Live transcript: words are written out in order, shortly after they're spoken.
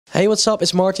Hey, what's up?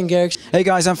 It's Martin Garrix. Hey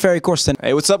guys, I'm Corsten.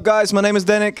 Hey, what's up guys? My name is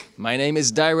Dannic. My name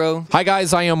is Dyro. Hi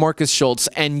guys, I am Markus Schulz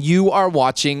and you are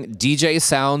watching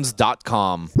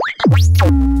DJsounds.com.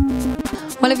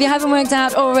 Well, if you haven't worked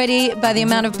out already by the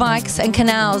amount of bikes and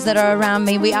canals that are around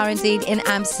me, we are indeed in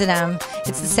Amsterdam.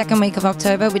 It's the second week of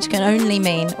October, which can only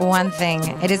mean one thing.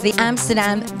 It is the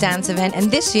Amsterdam Dance Event, and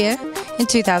this year, in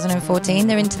 2014,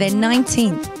 they're into their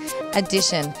 19th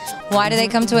edition. Why do they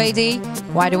come to ADE?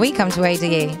 Why do we come to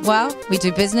ADE? Well, we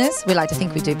do business. We like to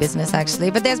think we do business,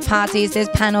 actually. But there's parties, there's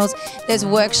panels, there's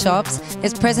workshops,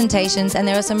 there's presentations, and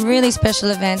there are some really special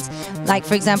events. Like,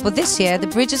 for example, this year, the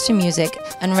Bridges for Music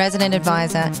and Resident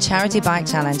Advisor Charity Bike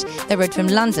Challenge. They rode from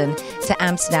London to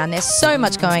Amsterdam. There's so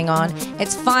much going on.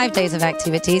 It's 5 days of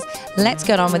activities. Let's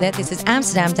get on with it. This is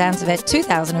Amsterdam Dance Event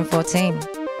 2014.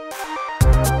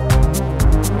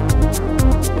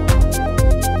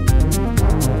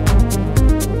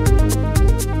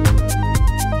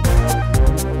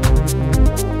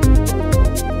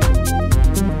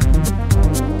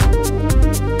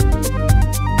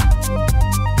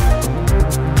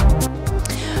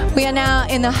 We are now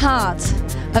in the heart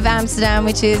of Amsterdam,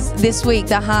 which is this week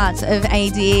the heart of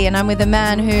ADE, and I'm with a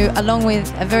man who, along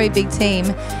with a very big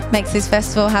team, makes this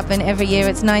festival happen every year.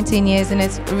 It's 19 years and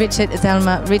it's Richard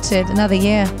Zijlma. Richard, another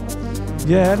year.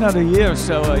 Yeah, another year.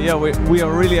 So yeah, we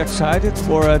are really excited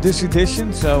for this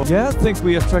edition. So yeah, I think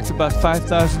we attract about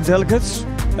 5,000 delegates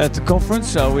at the conference.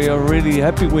 So we are really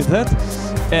happy with that.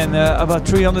 And about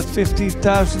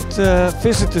 350,000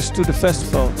 visitors to the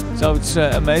festival. So it's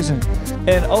amazing.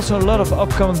 And also a lot of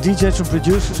upcoming DJs and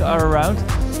producers are around.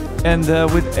 And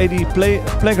with ADE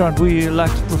Playground, we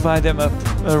like to provide them a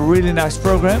really nice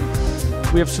program.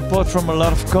 We have support from a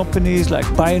lot of companies like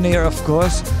Pioneer, of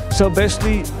course. So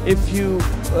basically, if you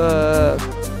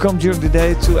come during the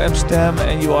day to Amsterdam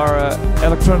and you are an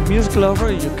electronic music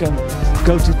lover, you can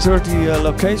go to 30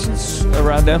 locations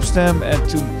around Amsterdam and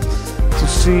to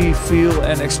see, feel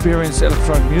and experience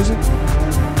electronic music.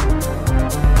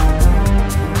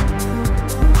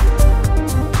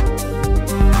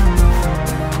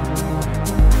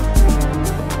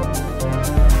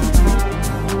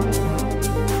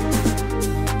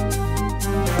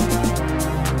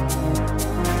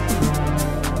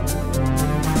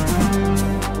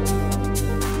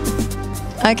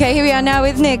 Okay, here we are now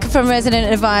with Nick from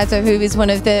Resident Advisor, who is one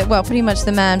of the, well, pretty much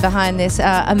the man behind this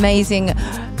amazing,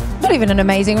 not even an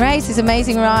amazing race, this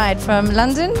amazing ride from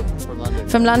London?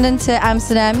 From London to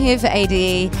Amsterdam, here for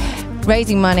ADE,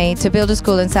 raising money to build a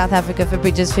school in South Africa for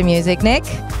Bridges for Music. Nick,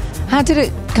 how did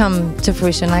it come to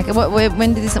fruition? Like,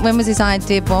 when was this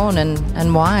idea born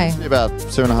and why? About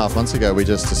 2.5 months ago, we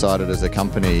just decided as a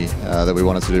company that we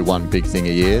wanted to do one big thing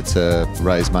a year to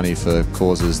raise money for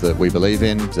causes that we believe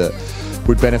in, that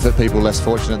would benefit people less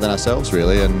fortunate than ourselves,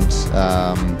 really. And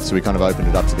so we kind of opened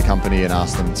it up to the company and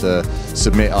asked them to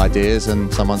submit ideas,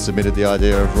 and someone submitted the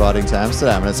idea of riding to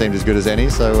Amsterdam, and it seemed as good as any,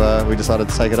 so we decided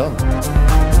to take it on.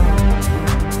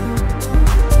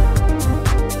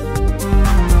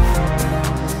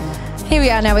 Here we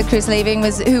are now with Chris Leaving,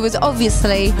 who was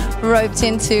obviously roped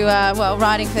into well,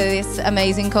 riding for this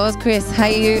amazing cause. Chris, how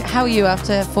are you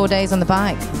after 4 days on the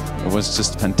bike? It was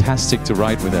just fantastic to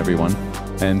ride with everyone,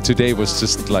 and today was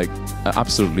just like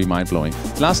absolutely mind-blowing.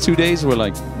 Last 2 days were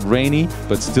like rainy,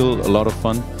 but still a lot of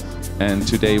fun. And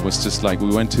today was just like,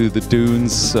 we went to the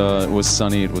dunes, it was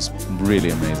sunny, it was really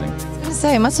amazing. I was going to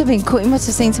say, it must have been cool. You must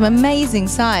have seen some amazing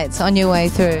sights on your way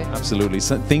through. Absolutely,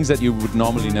 things that you would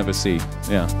normally never see,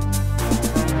 yeah.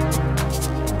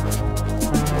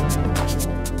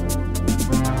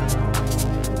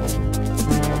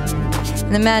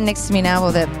 And the man next to me now,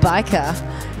 or the biker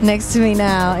next to me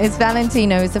now, is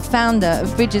Valentino, who's the founder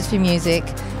of Bridges for Music,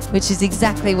 which is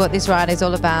exactly what this ride is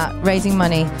all about, raising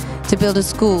money to build a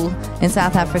school in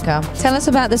South Africa. Tell us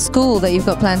about the school that you've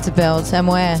got planned to build and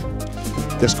where.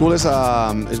 The school it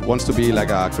wants to be like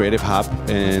a creative hub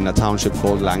in a township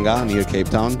called Langa near Cape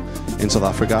Town in South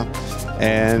Africa.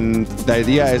 And the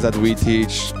idea is that we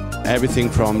teach everything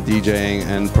from DJing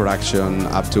and production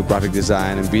up to graphic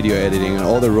design and video editing and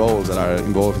all the roles that are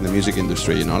involved in the music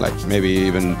industry, you know, like maybe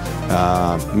even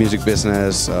music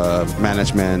business,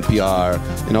 management, PR,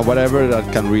 you know, whatever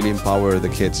that can really empower the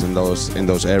kids in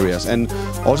those areas, and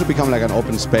also become like an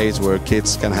open space where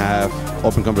kids can have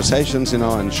open conversations, you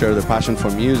know, and share their passion for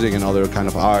music and other kind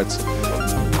of arts.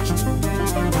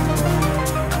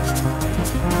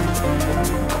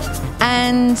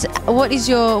 And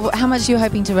how much are you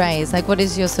hoping to raise? Like,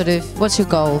 what's your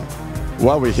goal?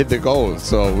 Well, we hit the goal,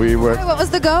 so we were... What was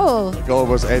the goal? The goal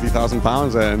was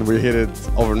 £80,000 and we hit it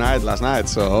overnight last night,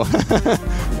 so...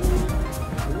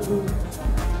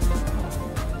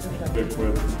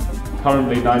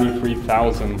 currently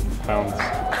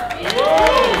 £93,000.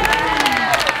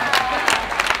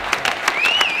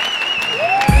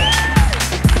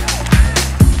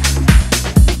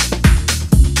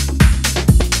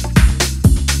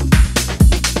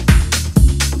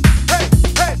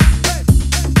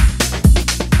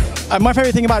 My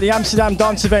favourite thing about the Amsterdam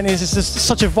Dance Event is it's just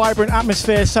such a vibrant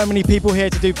atmosphere, so many people here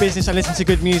to do business and listen to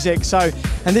good music.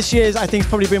 And this year's I think has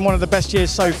probably been one of the best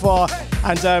years so far.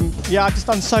 And yeah, I've just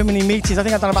done so many meetings. I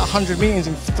think I've done about 100 meetings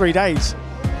in 3 days.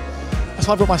 That's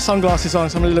why I've got my sunglasses on,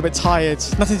 so I'm a little bit tired.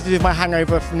 Nothing to do with my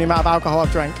hangover from the amount of alcohol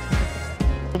I've drank.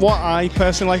 What I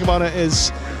personally like about it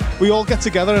is we all get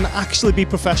together and actually be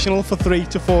professional for 3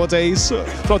 to 4 days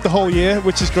throughout the whole year,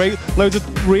 which is great. Loads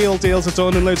of real deals are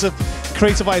done and loads of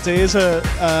creative ideas are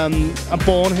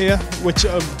born here, which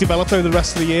are developed over the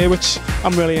rest of the year, which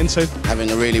I'm really into. Having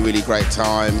a really great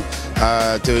time,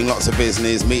 doing lots of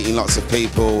business, meeting lots of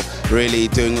people, really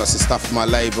doing lots of stuff for my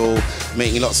label,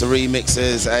 meeting lots of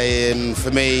remixers. And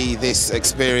for me, this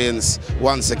experience,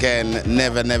 once again,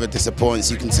 never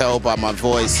disappoints. You can tell by my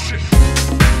voice.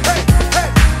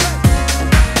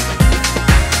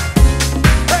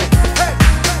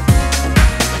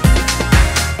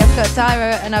 I've got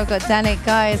Dyro and I've got Dannic.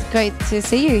 Guys, great to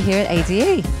see you here at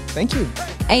ADE. Thank you.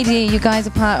 ADE, you guys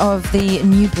are part of the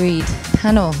New Breed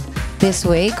panel this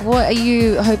week. What are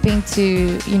you hoping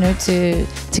to, to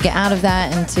get out of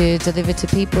that and to deliver to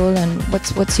people? And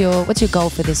what's your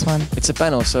goal for this one? It's a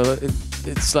panel, so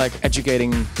it's like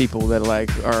educating people that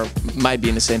might be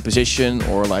in the same position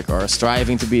or are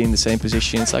striving to be in the same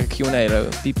position. It's like a Q&A.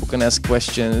 People can ask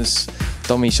questions.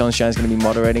 Tommy Sunshine is going to be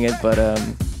moderating it, but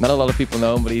not a lot of people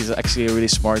know him, but he's actually a really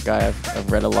smart guy.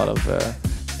 I've read a lot of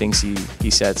things he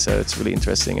said, so it's really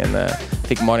interesting. And I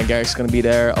think Martin Garrix is going to be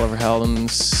there, Oliver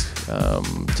Heldens,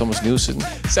 Thomas Nielsen.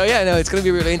 So yeah, no, it's going to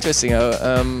be really interesting.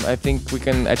 I think we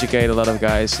can educate a lot of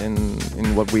guys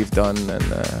in what we've done, and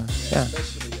yeah.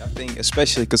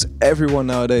 Especially because everyone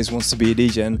nowadays wants to be a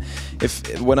DJ, and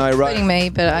when I write, including me,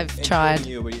 but I've tried,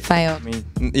 failed.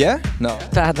 Yeah, no,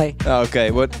 badly. Okay,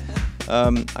 but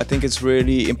I think it's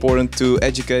really important to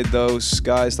educate those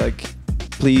guys. Like,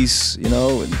 please,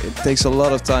 it takes a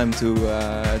lot of time to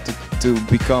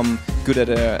become good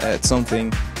at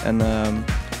something, and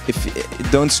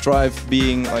if don't strive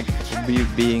being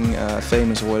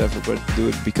famous or whatever, but do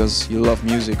it because you love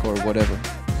music or whatever.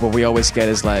 What we always get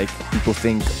is people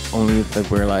think only that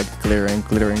we're glitter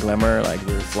and glamour,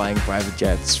 we're flying private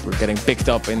jets, we're getting picked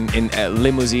up in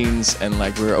limousines, and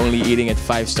we're only eating at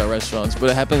 5-star restaurants.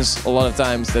 But it happens a lot of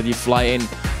times that you fly in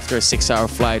after a 6-hour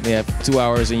flight and you have 2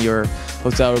 hours in your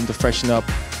hotel room to freshen up,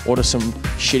 order some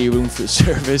shitty room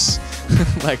service,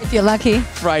 if you're lucky,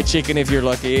 fried chicken if you're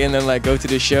lucky, and then go to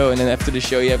the show, and then after the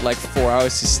show you have 4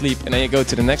 hours to sleep, and then you go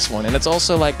to the next one. And it's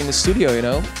also in the studio,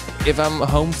 if I'm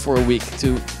home for a week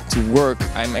to work,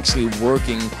 I'm actually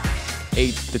working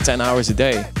 8 to 10 hours a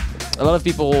day. A lot of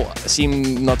people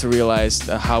seem not to realize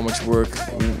how much work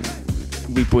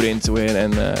we put into it,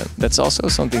 and that's also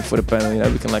something for the panel.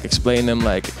 We can explain them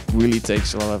it really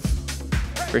takes a lot of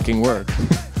freaking work.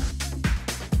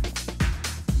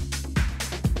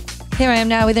 Here I am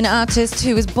now with an artist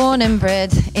who was born and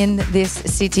bred in this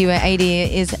city where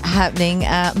ADE is happening.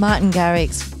 Martin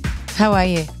Garrix, how are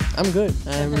you? I'm good.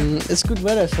 It's good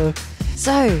weather, so.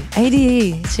 So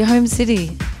ADE, it's your home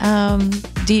city.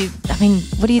 What do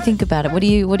you think about it? What do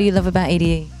you love about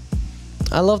ADE?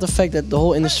 I love the fact that the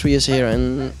whole industry is here,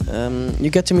 and you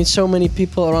get to meet so many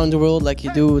people around the world.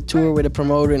 You do a tour with a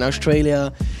promoter in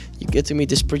Australia, you get to meet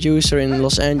this producer in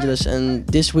Los Angeles, and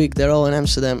this week they're all in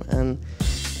Amsterdam. And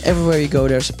everywhere you go,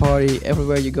 there's a party.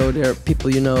 Everywhere you go, there are people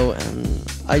you know, and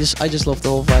I just love the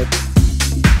whole vibe.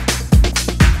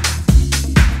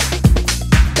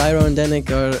 Dyro and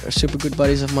Dannic are super good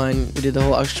buddies of mine. We did the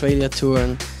whole Australia tour,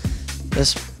 and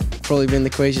that's probably been the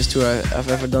craziest tour I've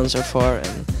ever done so far.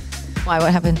 And why?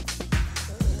 What happened?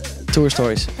 Tour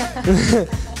stories.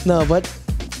 No, but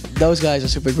those guys are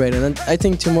super great, and I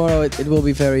think tomorrow it will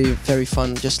be very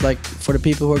fun. Just for the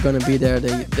people who are going to be there,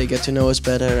 they get to know us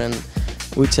better, and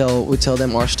we tell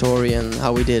them our story and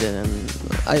how we did it, and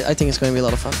I think it's going to be a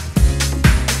lot of fun.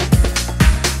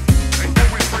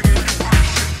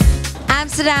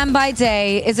 Amsterdam by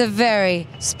day is a very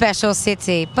special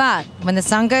city, but when the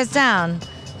sun goes down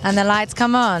and the lights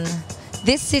come on,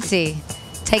 this city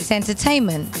takes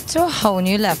entertainment to a whole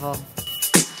new level.